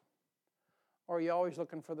have? Or are you always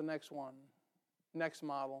looking for the next one, next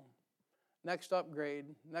model, next upgrade,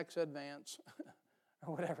 next advance,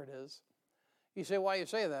 or whatever it is? You say, why you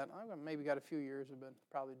say that? I've maybe got a few years of been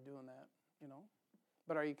probably doing that,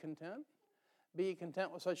 But are you content? Be ye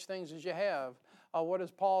content with such things as you have. What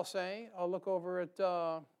does Paul say? Look over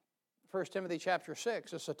at 1 Timothy chapter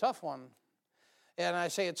 6. It's a tough one. And I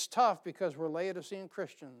say it's tough because we're Laodicean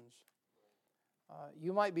Christians.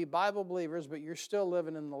 You might be Bible believers, but you're still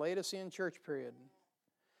living in the Laodicean church period.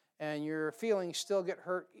 And your feelings still get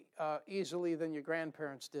hurt easily than your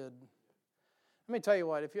grandparents did. Let me tell you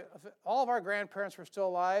what, if all of our grandparents were still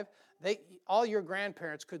alive, all your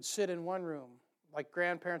grandparents could sit in one room, like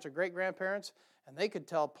grandparents or great-grandparents, and they could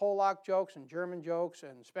tell Polack jokes and German jokes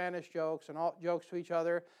and Spanish jokes and all jokes to each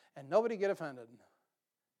other, and nobody get offended.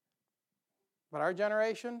 But our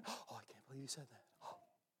generation, oh, I can't believe you said that. Oh,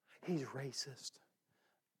 he's racist.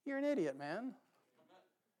 You're an idiot, man.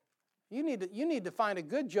 You need to find a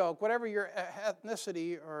good joke, whatever your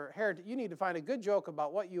ethnicity or heritage, you need to find a good joke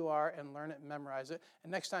about what you are and learn it and memorize it.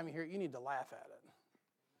 And next time you hear it, you need to laugh at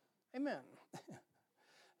it. Amen.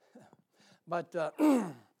 But,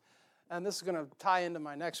 and this is going to tie into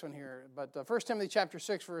my next one here, but 1 Timothy chapter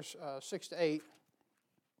 6, verse 6 to 8.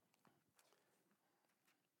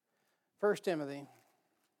 1 Timothy.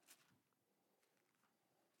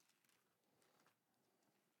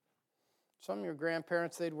 Some of your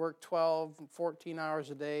grandparents, they'd work 12 and 14 hours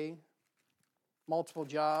a day, multiple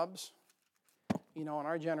jobs. In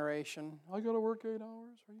our generation, I got to work 8 hours.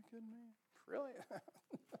 Are you kidding me? Really?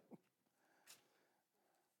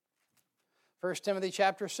 1 Timothy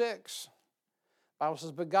chapter 6. The Bible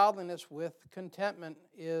says, but godliness with contentment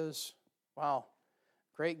is,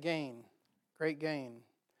 great gain. Great gain.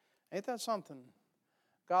 Ain't that something?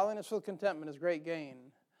 Godliness with contentment is great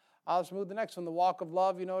gain. I'll just move to the next one. The walk of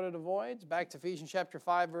love, you know what it avoids? Back to Ephesians chapter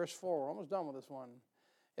 5, verse 4. We're almost done with this one.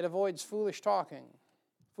 It avoids foolish talking.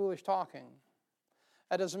 Foolish talking.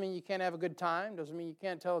 That doesn't mean you can't have a good time. Doesn't mean you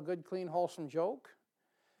can't tell a good, clean, wholesome joke.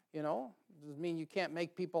 Doesn't mean you can't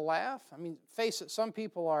make people laugh. I mean, face it, some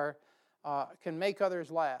people can make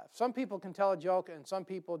others laugh. Some people can tell a joke, and some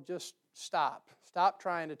people just stop. Stop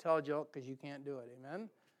trying to tell a joke because you can't do it. Amen?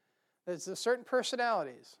 There's certain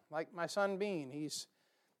personalities, like my son Bean. He's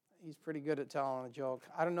pretty good at telling a joke.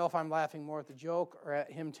 I don't know if I'm laughing more at the joke or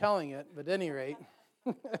at him telling it, but at any rate.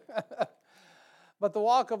 But the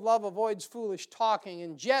walk of love avoids foolish talking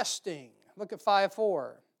and jesting. Look at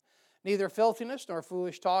 5:4. Neither filthiness, nor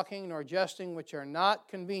foolish talking, nor jesting, which are not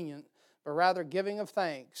convenient, but rather giving of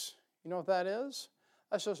thanks. You know what that is?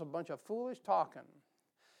 That's just a bunch of foolish talking.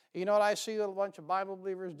 You know what I see a bunch of Bible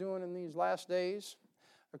believers doing in these last days?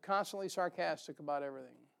 They're constantly sarcastic about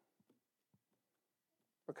everything.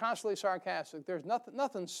 We're constantly sarcastic. There's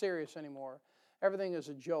nothing serious anymore. Everything is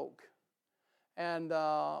a joke. And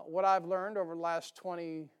what I've learned over the last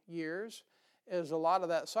 20 years is a lot of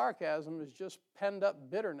that sarcasm is just penned up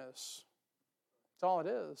bitterness. That's all it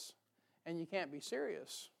is. and you can't be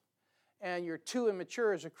serious. And you're too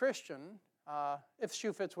immature as a Christian. If the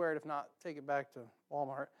shoe fits, wear it. If not, take it back to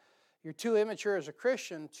Walmart. You're too immature as a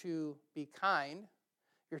Christian to be kind.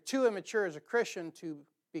 You're too immature as a Christian to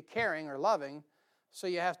be caring or loving, so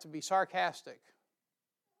you have to be sarcastic.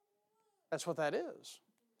 That's what that is.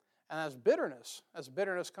 And that's bitterness. As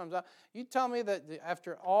bitterness comes out. You tell me that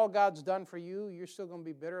after all God's done for you, you're still going to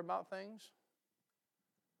be bitter about things?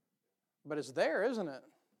 But it's there, isn't it?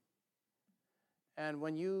 And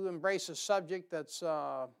when you embrace a subject that's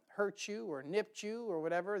hurt you or nipped you or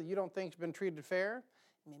whatever, you don't think's been treated fair,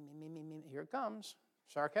 here it comes.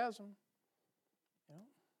 Sarcasm. You know?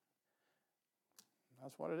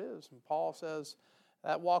 That's what it is. And Paul says,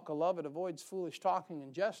 that walk of love, it avoids foolish talking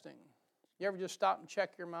and jesting. You ever just stop and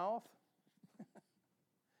check your mouth?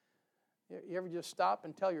 You ever just stop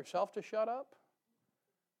and tell yourself to shut up?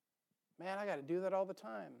 Man, I got to do that all the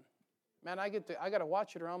time. Man, I got to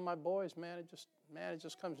watch it around my boys. Man, it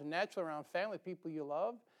just comes natural around family, people you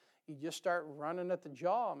love. You just start running at the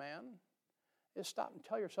jaw, man. Just stop and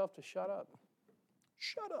tell yourself to shut up.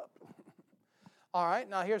 Shut up. All right,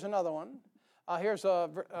 now here's another one. Here's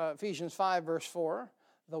Ephesians 5, verse 4.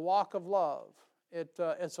 The walk of love.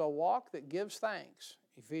 It's a walk that gives thanks.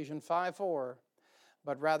 Ephesians 5:4.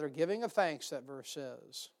 But rather giving of thanks, that verse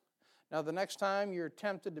says. Now the next time you're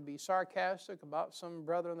tempted to be sarcastic about some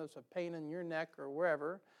brother that's a pain in your neck or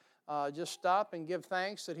wherever, just stop and give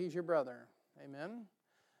thanks that he's your brother. Amen?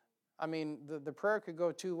 I mean, the prayer could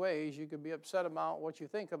go two ways. You could be upset about what you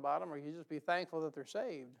think about them, or you just be thankful that they're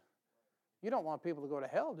saved. You don't want people to go to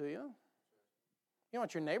hell, do you? You don't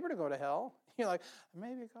want your neighbor to go to hell. You're like,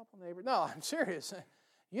 maybe a couple neighbors. No, I'm serious.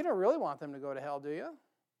 You don't really want them to go to hell, do you?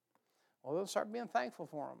 Well, they'll start being thankful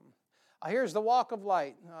for them. Here's the walk of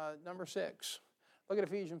light, number 6. Look at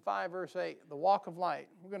Ephesians 5, verse 8, the walk of light.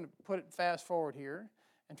 We're going to put it fast forward here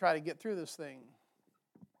and try to get through this thing.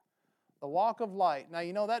 The walk of light. Now,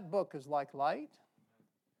 you know that book is like light.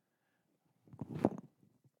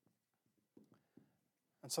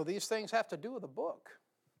 And so these things have to do with a book.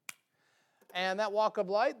 And that walk of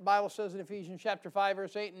light, the Bible says in Ephesians chapter 5,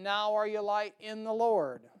 verse 8, now are you light in the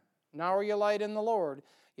Lord. Now are you light in the Lord.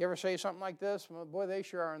 You ever say something like this? Well, boy, they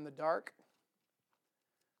sure are in the dark.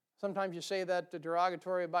 Sometimes you say that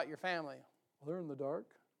derogatory about your family. Well, they're in the dark.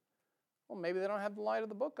 Well, maybe they don't have the light of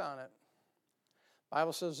the book on it. The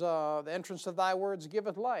Bible says, the entrance of thy words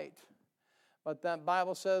giveth light. But that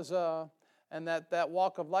Bible says, and that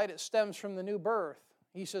walk of light, it stems from the new birth.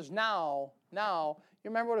 He says, now. You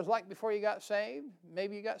remember what it was like before you got saved?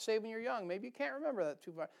 Maybe you got saved when you were young. Maybe you can't remember that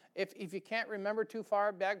too far. If you can't remember too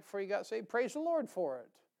far back before you got saved, praise the Lord for it.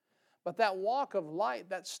 But that walk of light,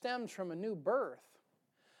 that stems from a new birth.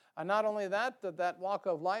 And not only that walk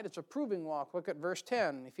of light, it's a proving walk. Look at verse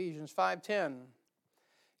 10, Ephesians 5:10.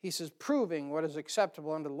 He says, proving what is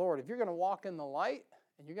acceptable unto the Lord. If you're going to walk in the light,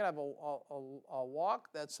 and you're going to have a walk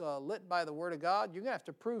that's lit by the Word of God, you're going to have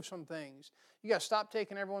to prove some things. You got to stop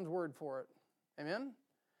taking everyone's word for it. Amen?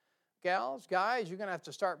 Gals, guys, you're going to have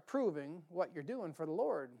to start proving what you're doing for the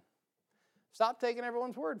Lord. Stop taking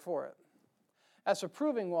everyone's word for it. That's a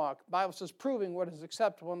proving walk. The Bible says proving what is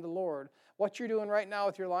acceptable unto the Lord. What you're doing right now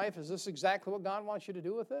with your life, is this exactly what God wants you to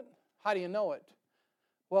do with it? How do you know it?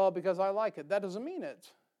 Well, because I like it. That doesn't mean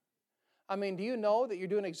it. I mean, do you know that you're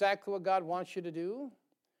doing exactly what God wants you to do?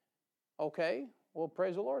 Okay, well,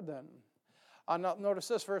 praise the Lord then. Notice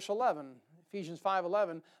this, verse 11. Ephesians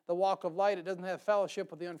 5:11, the walk of light, it doesn't have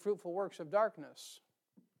fellowship with the unfruitful works of darkness.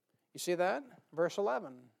 You see that? Verse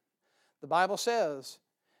 11. The Bible says,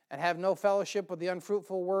 and have no fellowship with the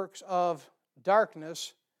unfruitful works of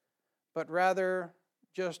darkness, but rather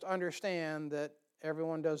just understand that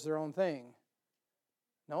everyone does their own thing.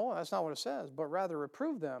 No, that's not what it says, but rather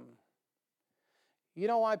reprove them. You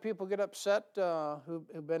know why people get upset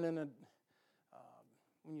who've been in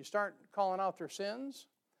when you start calling out their sins?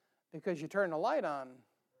 Because you turn the light on.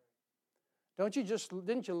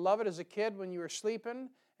 Didn't you love it as a kid when you were sleeping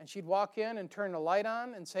and she'd walk in and turn the light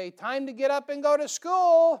on and say, time to get up and go to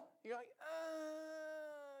school? You're like,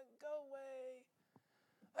 go away.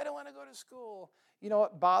 I don't want to go to school. You know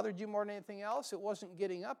what bothered you more than anything else? It wasn't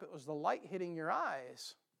getting up. It was the light hitting your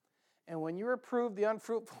eyes. And when you reprove the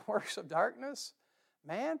unfruitful works of darkness,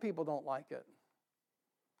 man, people don't like it.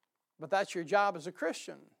 But that's your job as a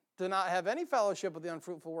Christian, to not have any fellowship with the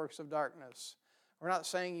unfruitful works of darkness. We're not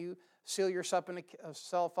saying you seal yourself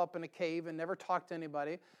up in a cave and never talk to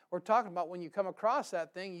anybody. We're talking about when you come across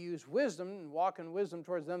that thing, you use wisdom and walk in wisdom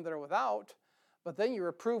towards them that are without, but then you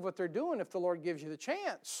reprove what they're doing if the Lord gives you the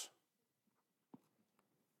chance.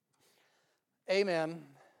 Amen.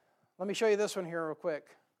 Let me show you this one here real quick.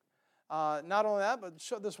 Not only that, but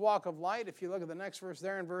this walk of light, if you look at the next verse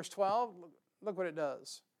there in verse 12, look what it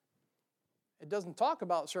does. It doesn't talk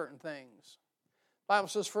about certain things. The Bible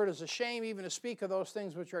says, for it is a shame even to speak of those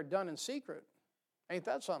things which are done in secret. Ain't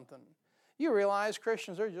that something? You realize,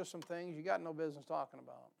 Christians, there's just some things you got no business talking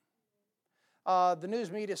about. The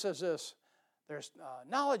news media says this, there's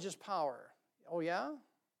knowledge is power. Oh yeah?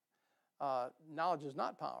 Knowledge is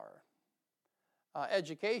not power.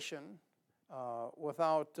 Education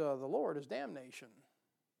without the Lord is damnation.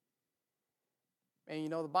 And you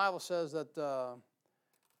know, the Bible says that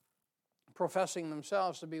professing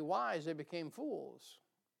themselves to be wise, they became fools.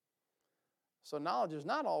 So knowledge is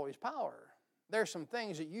not always power. There's some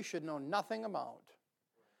things that you should know nothing about.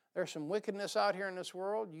 There's some wickedness out here in this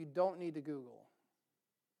world you don't need to Google.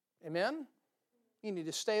 Amen? You need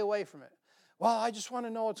to stay away from it. Well, I just want to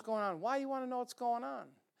know what's going on. Why do you want to know what's going on?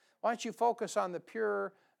 Why don't you focus on the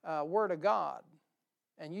pure Word of God?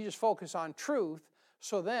 And you just focus on truth.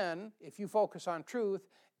 So then, if you focus on truth,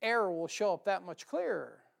 error will show up that much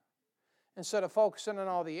clearer. Instead of focusing on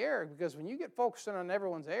all the error. Because when you get focusing on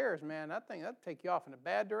everyone's errors, man, that'll take you off in a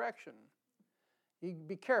bad direction. You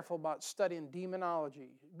be careful about studying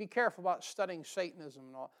demonology. Be careful about studying Satanism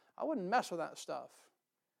and all. I wouldn't mess with that stuff.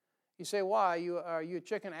 You say, why? Are you a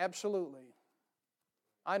chicken? Absolutely.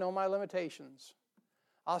 I know my limitations.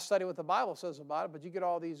 I'll study what the Bible says about it, but you get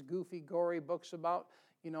all these goofy, gory books about,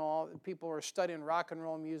 all people who are studying rock and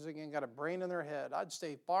roll music and got a brain in their head. I'd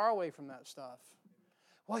stay far away from that stuff.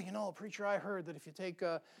 Well, preacher, I heard that if you take,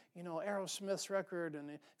 Aerosmith's record and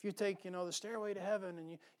if you take, the Stairway to Heaven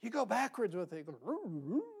and you go backwards with it,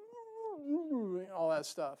 all that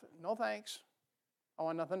stuff. No thanks. I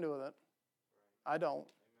want nothing to do with it. I don't.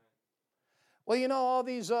 Well, all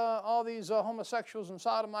these homosexuals and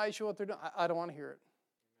sodomites, what they're doing, I don't want to hear it.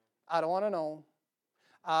 I don't want to know.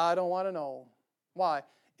 I don't want to know. Why?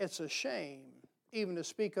 It's a shame even to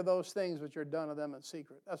speak of those things which are done of them in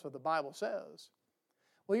secret. That's what the Bible says.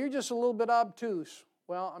 Well, you're just a little bit obtuse.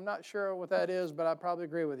 Well, I'm not sure what that is, but I probably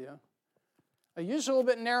agree with you. You're just a little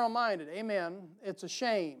bit narrow-minded. Amen. It's a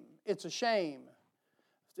shame. It's a shame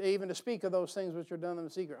even to speak of those things which are done in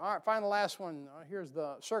secret. All right, find the last one. Here's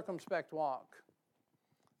the circumspect walk.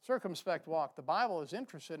 Circumspect walk. The Bible is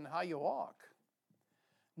interested in how you walk.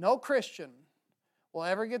 No Christian will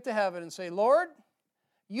ever get to heaven and say, Lord,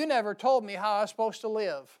 you never told me how I was supposed to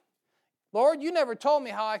live. Lord, you never told me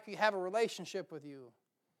how I could have a relationship with you.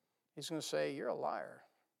 He's going to say, you're a liar.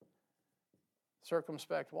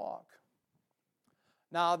 Circumspect walk.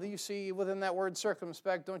 Now, do you see within that word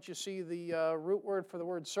circumspect, don't you see the root word for the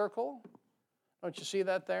word circle? Don't you see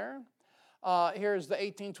that there? Here's the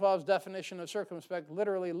 1812's definition of circumspect,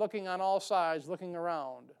 literally looking on all sides, looking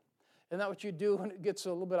around. Isn't that what you do when it gets a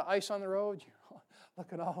little bit of ice on the road? You're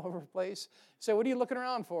looking all over the place. You say, what are you looking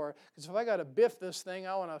around for? Because if I got to biff this thing,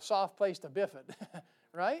 I want a soft place to biff it,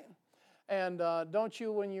 right? And don't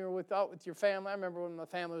you, when you're out with your family, I remember when my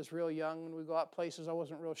family was real young, when we go out places I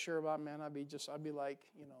wasn't real sure about, man, I'd be like,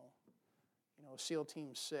 SEAL Team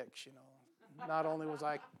 6, Not only was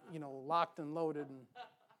I, locked and loaded and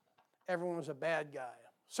everyone was a bad guy.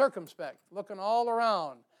 Circumspect, looking all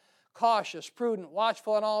around. Cautious, prudent,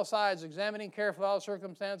 watchful on all sides, examining carefully all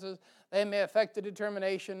circumstances. They may affect the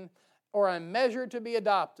determination or a measure to be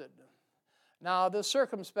adopted. Now, this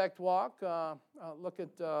circumspect walk, look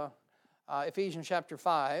at Ephesians chapter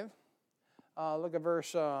 5. Look at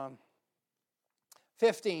verse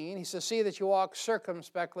 15. He says, see that you walk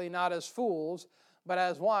circumspectly, not as fools, but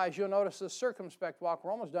as wise. You'll notice this circumspect walk,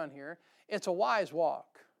 we're almost done here. It's a wise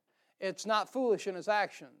walk. It's not foolish in its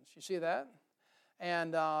actions. You see that?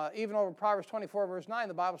 And even over Proverbs 24, verse 9,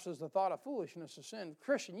 the Bible says the thought of foolishness is sin.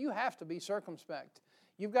 Christian, you have to be circumspect.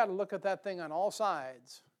 You've got to look at that thing on all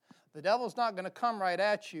sides. The devil's not going to come right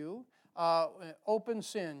at you. Open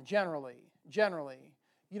sin, generally.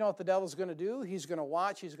 You know what the devil's going to do? He's going to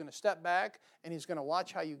watch, he's going to step back, and he's going to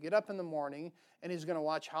watch how you get up in the morning, and he's going to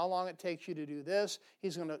watch how long it takes you to do this.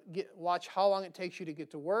 He's going to watch how long it takes you to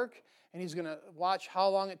get to work, and he's going to watch how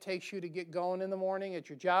long it takes you to get going in the morning at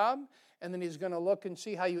your job, and then he's going to look and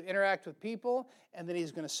see how you interact with people, and then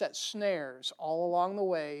he's going to set snares all along the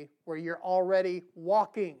way where you're already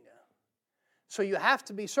walking. So you have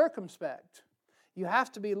to be circumspect. You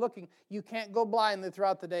have to be looking. You can't go blindly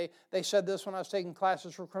throughout the day. They said this when I was taking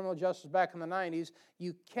classes for criminal justice back in the 90s.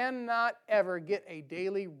 You cannot ever get a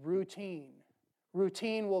daily routine.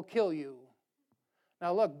 Routine will kill you.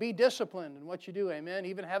 Now look, be disciplined in what you do, amen?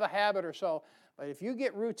 Even have a habit or so. But if you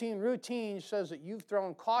get routine says that you've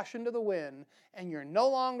thrown caution to the wind and you're no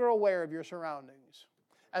longer aware of your surroundings.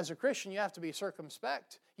 As a Christian, you have to be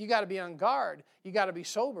circumspect. You got to be on guard. You got to be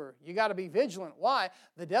sober. You got to be vigilant. Why?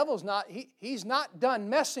 The devil's not, he's not done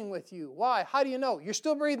messing with you. Why? How do you know? You're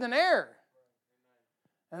still breathing air.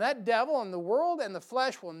 And that devil and the world and the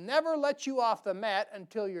flesh will never let you off the mat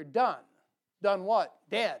until you're done. Done what?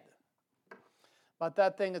 Dead. But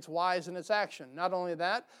that thing, it's wise in its action. Not only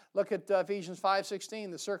that, look at Ephesians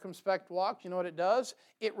 5:16, the circumspect walk. You know what it does?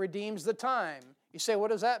 It redeems the time. You say,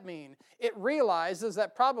 what does that mean? It realizes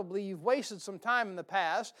that probably you've wasted some time in the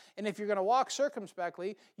past, and if you're going to walk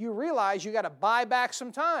circumspectly, you realize you got to buy back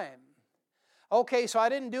some time. Okay, so I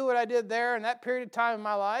didn't do what I did there in that period of time in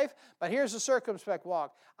my life, but here's the circumspect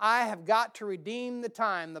walk. I have got to redeem the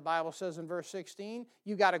time, the Bible says in verse 16.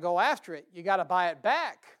 You got to go after it. You got to buy it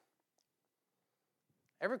back.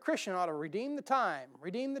 Every Christian ought to redeem the time.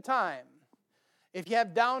 Redeem the time. If you have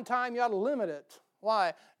downtime, you ought to limit it.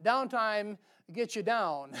 Why? Downtime gets you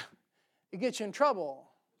down. It gets you in trouble.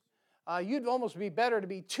 You'd almost be better to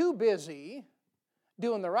be too busy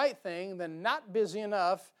doing the right thing than not busy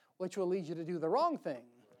enough, which will lead you to do the wrong thing.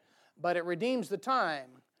 But it redeems the time.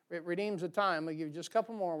 It redeems the time. I'll give you just a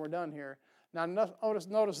couple more and we're done here. Now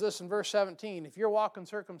notice this in verse 17. If you're walking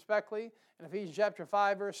circumspectly, in Ephesians chapter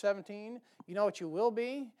 5, verse 17, you know what you will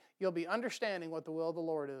be? You'll be understanding what the will of the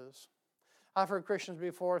Lord is. I've heard Christians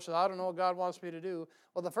before say, I don't know what God wants me to do.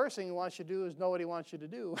 Well, the first thing He wants you to do is know what He wants you to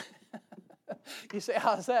do. You say,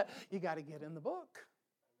 how's that? You got to get in the book.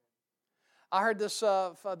 I heard this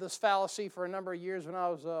fallacy for a number of years when I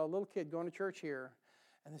was a little kid going to church here.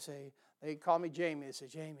 And they call me Jamie. They say,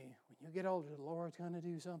 Jamie, when you get older, the Lord's going to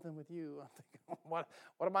do something with you. I'm thinking, what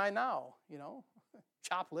am I now? You know,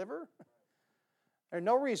 chop liver? There's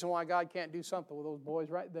no reason why God can't do something with those boys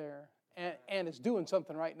right there. And is doing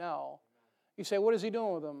something right now. You say, what is He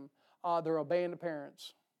doing with them? They're obeying the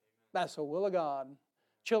parents. That's the will of God.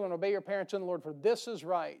 Children, obey your parents in the Lord, for this is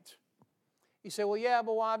right. You say, well, yeah,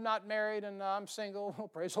 but I'm not married and I'm single. Well,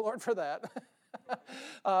 praise the Lord for that.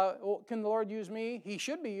 Can the Lord use me? He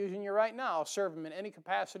should be using you right now. Serve Him in any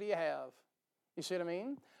capacity you have. You see what I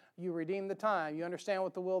mean? You redeem the time. You understand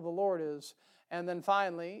what the will of the Lord is. And then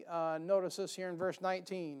finally, notice this here in verse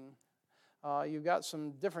 19. You've got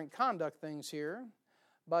some different conduct things here.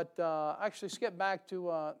 But actually skip back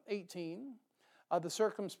to 18. The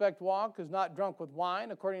circumspect walk is not drunk with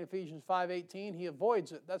wine. According to Ephesians 5:18, he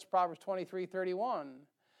avoids it. That's Proverbs 23:31.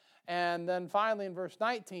 And then finally in verse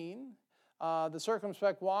 19, the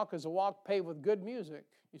circumspect walk is a walk paved with good music.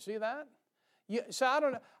 You see that? So I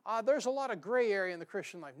don't know. There's a lot of gray area in the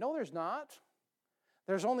Christian life. No, there's not.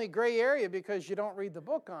 There's only gray area because you don't read the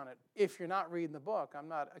book on it. If you're not reading the book, I'm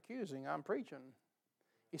not accusing, I'm preaching.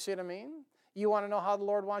 You see what I mean? You want to know how the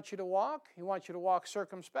Lord wants you to walk? He wants you to walk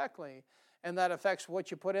circumspectly. And that affects what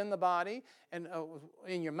you put in the body, and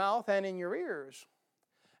in your mouth and in your ears.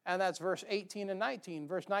 And that's verse 18 and 19.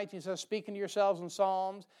 Verse 19 says, speaking to yourselves in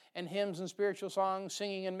psalms and hymns and spiritual songs,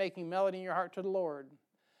 singing and making melody in your heart to the Lord.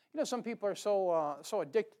 You know, some people are so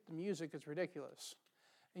addicted to music, it's ridiculous.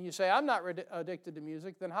 And you say, I'm not addicted to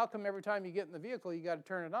music. Then how come every time you get in the vehicle, you got to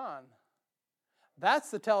turn it on? That's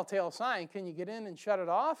the telltale sign. Can you get in and shut it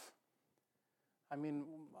off? I mean,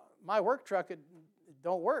 my work truck, it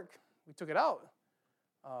don't work. We took it out.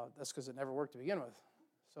 That's because it never worked to begin with.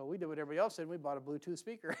 So we did what everybody else did. We bought a Bluetooth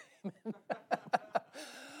speaker.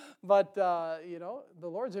 But, you know, the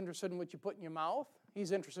Lord's interested in what you put in your mouth.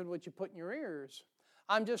 He's interested in what you put in your ears.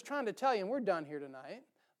 I'm just trying to tell you, and we're done here tonight,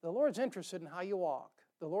 the Lord's interested in how you walk.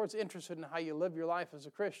 The Lord's interested in how you live your life as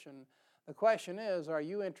a Christian. The question is, are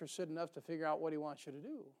you interested enough to figure out what He wants you to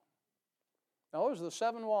do? Now, those are the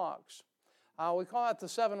 7 walks. We call that the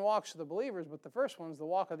 7 walks of the believers, but the first one's the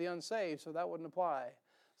walk of the unsaved, so that wouldn't apply.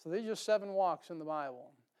 So these are 7 walks in the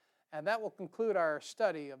Bible. And that will conclude our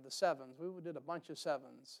study of the 7s. We did a bunch of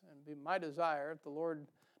 7s. And it'd be my desire, if the Lord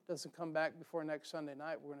doesn't come back before next Sunday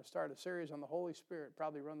night, we're going to start a series on the Holy Spirit,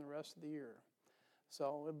 probably run the rest of the year.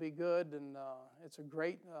 So it'll be good, and it's a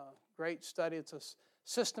great study. It's a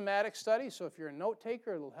systematic study, so if you're a note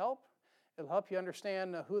taker, it'll help. It'll help you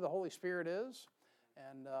understand who the Holy Spirit is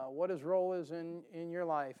and what His role is in your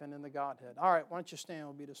life and in the Godhead. All right, why don't you stand?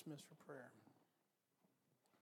 We'll be dismissed for prayer.